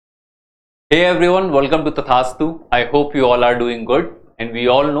Hey everyone, welcome to Tathastu. I hope you all are doing good, and we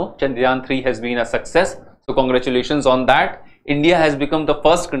all know Chandrayaan 3 has been a success. So congratulations on that. India has become the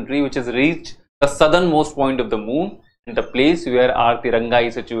first country which has reached the southernmost point of the moon, and the place where our Tiranga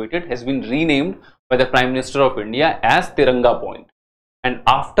is situated has been renamed by the Prime Minister of India as Tiranga Point. And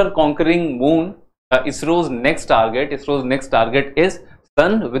after conquering moon, ISRO's next target is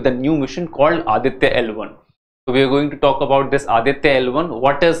Sun with a new mission called Aditya L1. So we are going to talk about this Aditya L1.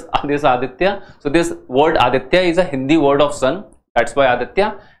 What is this Aditya? So this word Aditya is a Hindi word of sun. That's why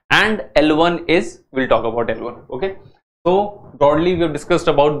Aditya. And L1 is, we'll talk about L1. Okay. So broadly we have discussed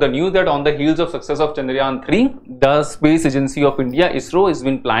about the news that on the heels of success of Chandrayaan 3, the Space Agency of India, ISRO, has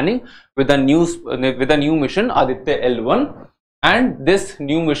been planning with a new mission Aditya L1. And this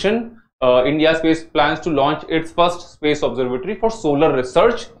new mission, India Space plans to launch its first space observatory for solar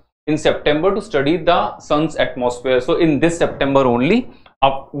research in September to study the sun's atmosphere. So in this September only,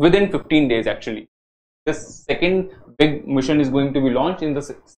 within 15 days actually, this second big mission is going to be launched in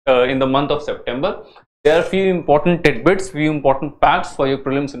the month of September. There are few important tidbits, few important facts for your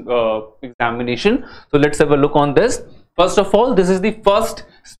prelims examination. So let's have a look on this. First of all, this is the first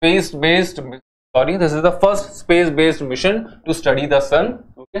space-based mission to study the sun.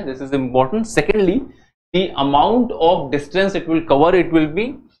 Okay, this is important. Secondly, the amount of distance it will cover, it will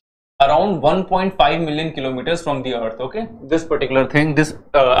be around 1.5 million kilometers from the earth. Okay, this particular thing, this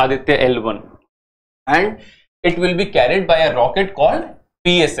Aditya L1, and it will be carried by a rocket called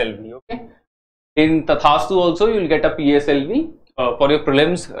PSLV. Okay, in Tathastu also you will get a PSLV for your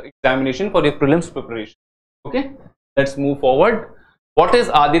prelims examination, for your prelims preparation. Okay, let's move forward. What is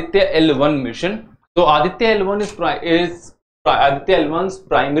Aditya L1 mission? So Aditya L1 Aditya L1's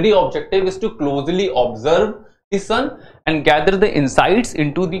primary objective is to closely observe the sun and gather the insights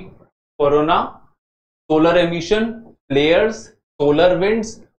into the corona, solar emission, flares, solar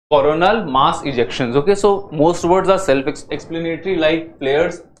winds, coronal mass ejections. Okay, so most words are self-explanatory, like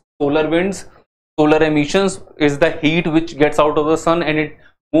flares, solar winds, solar emissions is the heat which gets out of the sun and it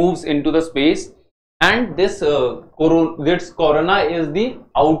moves into the space, and this corona is the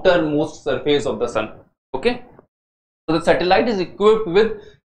outermost surface of the sun. Okay, so the satellite is equipped with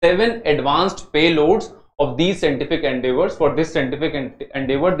 7 advanced payloads of these scientific endeavors. For this scientific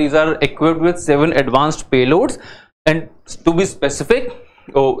endeavor, these are equipped with 7 advanced payloads, and to be specific,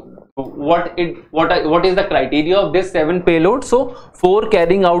 what is the criteria of this 7 payloads? So 4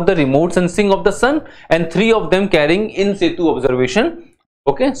 carrying out the remote sensing of the sun and 3 of them carrying in situ observation.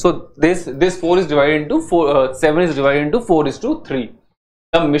 Okay, so this 4 is divided into 7 is divided into 4:3.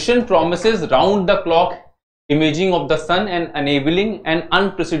 The mission promises round the clock imaging of the sun and enabling an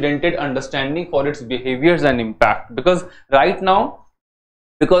unprecedented understanding for its behaviors and impact, because right now,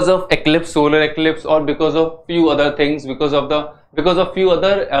 because of eclipse, solar eclipse, or because of few other things, because of few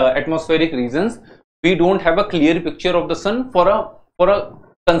other atmospheric reasons, we don't have a clear picture of the sun for a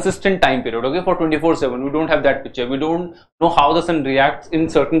consistent time period. Okay, for 24/7 we don't have that picture. We don't know how the sun reacts in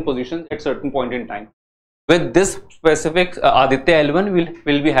certain positions at certain point in time. With this specific Aditya L1,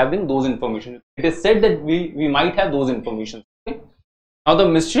 we'll be having those information. It is said that we might have those information. Okay? Now the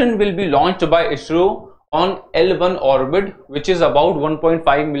mission will be launched by ISRO on L1 orbit, which is about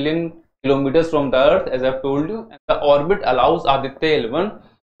 1.5 million kilometers from the earth, as I've told you, and the orbit allows Aditya L1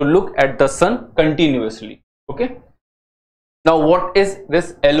 to look at the sun continuously. Okay, now what is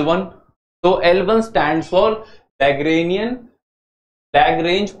this L1? So L1 stands for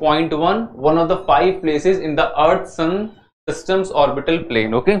Lagrange point 1, one of the 5 places in the Earth-Sun system's orbital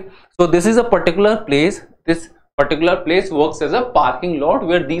plane. Okay, so this is a particular place. This particular place works as a parking lot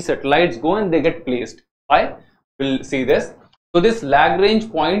where these satellites go and they get placed. Why? We'll see this. So these Lagrange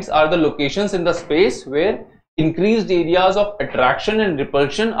points are the locations in the space where increased areas of attraction and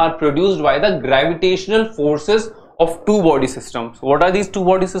repulsion are produced by the gravitational forces of 2 body systems. What are these 2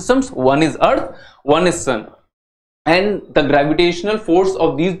 body systems? One is Earth, one is Sun. And the gravitational force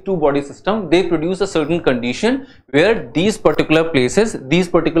of these 2 body systems, they produce a certain condition where these particular places, these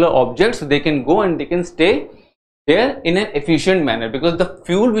particular objects, they can go and they can stay there in an efficient manner, because the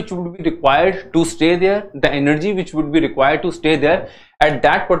fuel which would be required to stay there, the energy which would be required to stay there at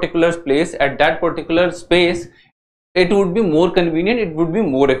that particular place, at that particular space, it would be more convenient, it would be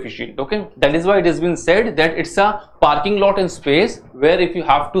more efficient. Okay, that is why it has been said that it's a parking lot in space, where if you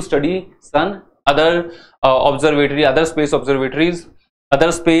have to study sun, other other space observatories,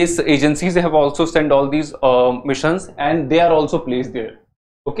 other space agencies, they have also sent all these missions and they are also placed there.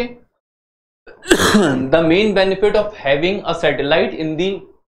 Okay, the main benefit of having a satellite in the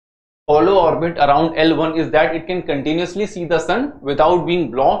hollow orbit around L1 is that it can continuously see the sun without being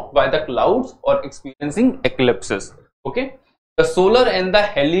blocked by the clouds or experiencing eclipses. Okay, The solar and the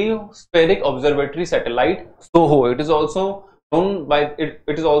heliospheric observatory satellite Soho. It is also known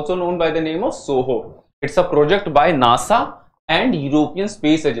by the name of Soho. It's a project by NASA and European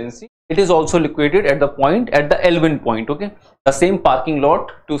Space Agency. It is also located at the L1 point. Okay, the same parking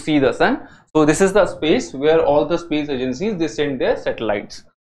lot to see the sun. So this is the space where all the space agencies, they send their satellites.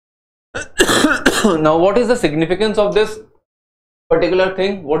 Now, what is the significance of this particular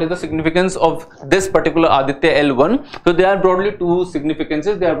thing? What is the significance of this particular Aditya L1? So there are broadly two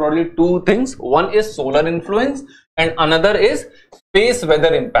significances. There are broadly two things. One is solar influence and another is space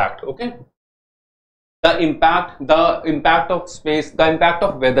weather impact. Okay, the impact of space, the impact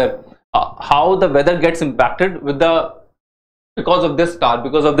of weather, how the weather gets impacted with because of this star,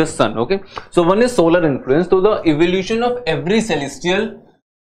 because of this sun. Okay, so one is solar influence. So the evolution of every celestial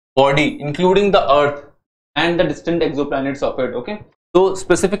body, including the Earth and the distant exoplanets of it. Okay, so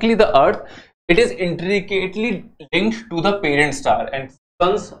specifically the Earth, it is intricately linked to the parent star, and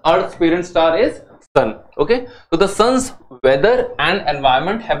Earth's parent star is sun. Okay, so the sun's weather and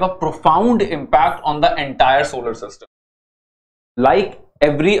environment have a profound impact on the entire solar system. Like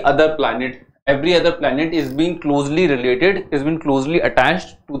every other planet is being closely related, is being closely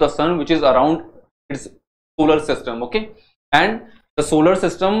attached to the sun, which is around its solar system. Okay, and the solar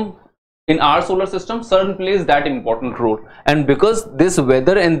system, in our solar system, sun plays that important role, and because this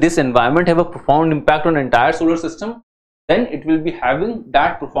weather and this environment have a profound impact on entire solar system, then it will be having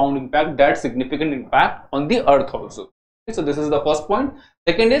that profound impact, that significant impact on the Earth also. Okay, so this is the first point.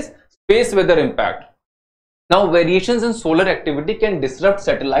 Second is space weather impact. Now, variations in solar activity can disrupt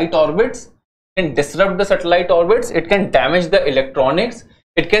satellite orbits, it can damage the electronics,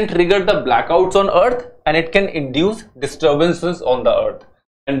 it can trigger the blackouts on Earth, and it can induce disturbances on the Earth.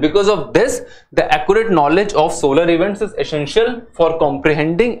 And because of this, the accurate knowledge of solar events is essential for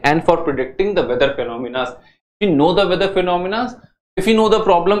comprehending and for predicting the weather phenomena. If you know the weather phenomena, if you know the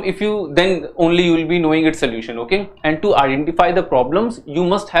problem, then only you will be knowing its solution. Okay, and to identify the problems, you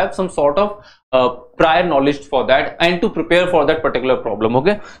must have some sort of prior knowledge for that and to prepare for that particular problem.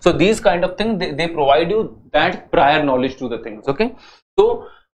 Okay, so these kind of things, they provide you that prior knowledge to the things. Okay, so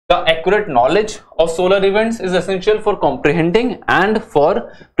the accurate knowledge of solar events is essential for comprehending and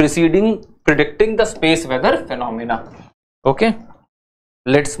for predicting the space weather phenomena. Okay,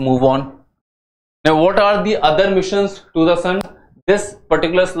 let's move on. Now, what are the other missions to the sun? This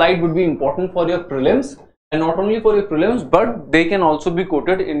particular slide would be important for your prelims, and not only for your prelims, but they can also be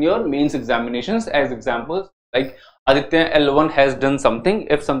quoted in your mains examinations as examples. Like Aditya L1 has done something,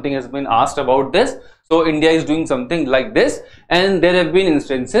 if something has been asked about this, so India is doing something like this, and there have been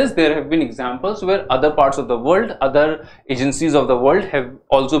instances, there have been examples where other parts of the world, other agencies of the world have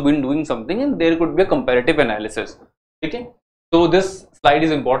also been doing something, and there could be a comparative analysis. Okay, so this slide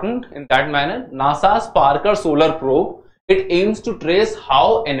is important in that manner. NASA's Parker solar probe, it aims to trace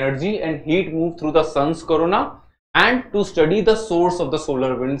how energy and heat move through the sun's corona and to study the source of the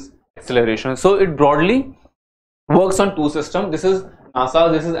solar wind's acceleration. So it broadly works on two systems. This is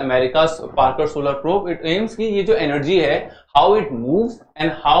NASA, this is America's Parker solar probe. It aims कि ये जो energy है, how it moves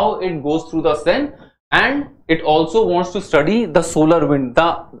and how it goes through the sun, and it also wants to study the solar wind,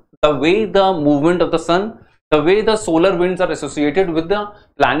 the way the movement of the sun, the way the solar winds are associated with the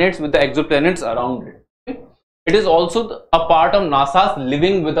planets, with the exoplanets around it. Okay? It is also a part of NASA's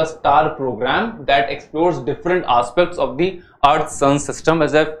Living with a Star program that explores different aspects of the Earth-Sun system,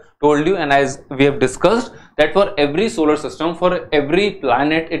 as I've told you and as we have discussed, that for every solar system, for every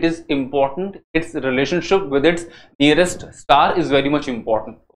planet, it is important, its relationship with its nearest star is very much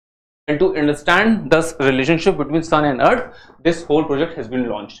important. And to understand this relationship between Sun and Earth, this whole project has been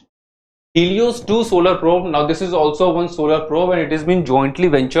launched. Helios 2 solar probe, now this is also one solar probe, and it has been jointly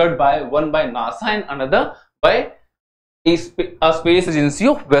ventured by one by NASA and another by a space agency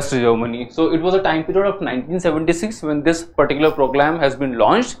of West Germany. So it was a time period of 1976 when this particular program has been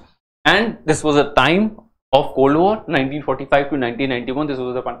launched, and this was a time of Cold War, 1945 to 1991. This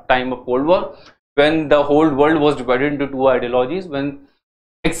was the time of Cold War when the whole world was divided into two ideologies, when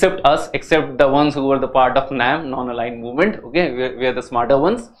except us, except the ones who were the part of NAM, non-aligned movement. Okay, we are the smarter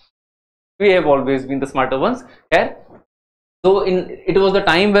ones. We have always been the smarter ones. Okay? So it was the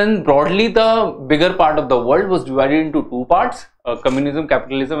time when broadly the bigger part of the world was divided into two parts, communism,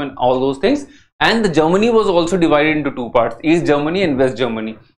 capitalism and all those things, and the Germany was also divided into two parts, East Germany and West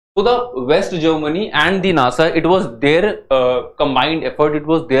Germany. So the West Germany and the NASA, it was their combined effort, it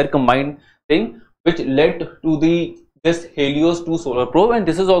was their combined thing which led to this Helios 2 solar probe. And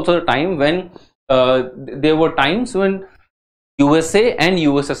this is also a time when there were times when USA and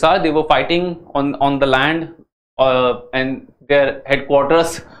USSR, they were fighting on the land, and their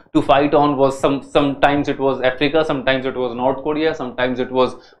headquarters to fight on was sometimes it was Africa, sometimes it was North Korea, sometimes it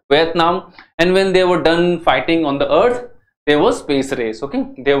was Vietnam. And when they were done fighting on the earth, there was space race. Okay,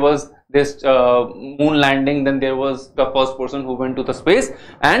 there was this moon landing, then there was the first person who went to the space.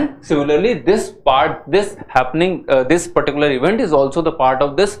 And similarly, this particular event is also the part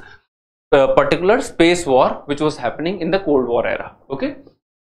of this particular space war which was happening in the Cold War era. Okay,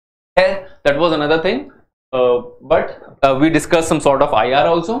 that was another thing. But we discussed some sort of IR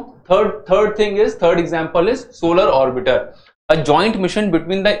also. Third example is solar orbiter, a joint mission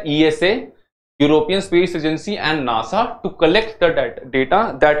between the ESA, European Space Agency, and NASA to collect the data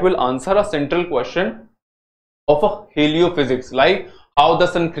that will answer a central question of a heliophysics, like how the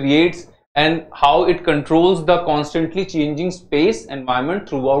sun creates and how it controls the constantly changing space environment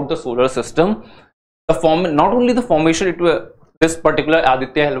throughout the solar system. Not only the formation, this particular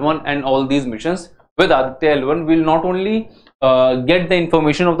Aditya L1 and all these missions. With Aditya L1, we will not only get the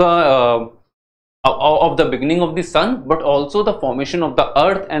information of the beginning of the sun, but also the formation of the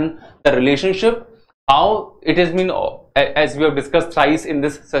earth and the relationship, how it has been, as we have discussed thrice in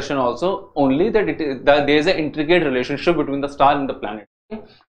this session also, only that there is an intricate relationship between the star and the planet. Okay?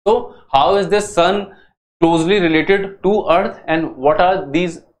 So how is this sun closely related to earth, and what are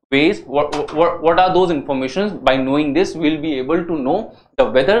these ways, what are those informations? By knowing this, we will be able to know the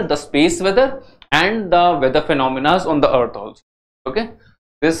weather, the space weather, and the weather phenomena on the earth also. Okay,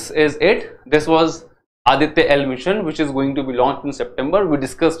 this is it. This was Aditya L mission, which is going to be launched in September. We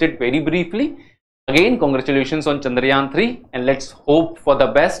discussed it very briefly. Again, congratulations on Chandrayaan 3, and let's hope for the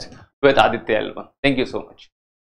best with Aditya L1. Thank you so much.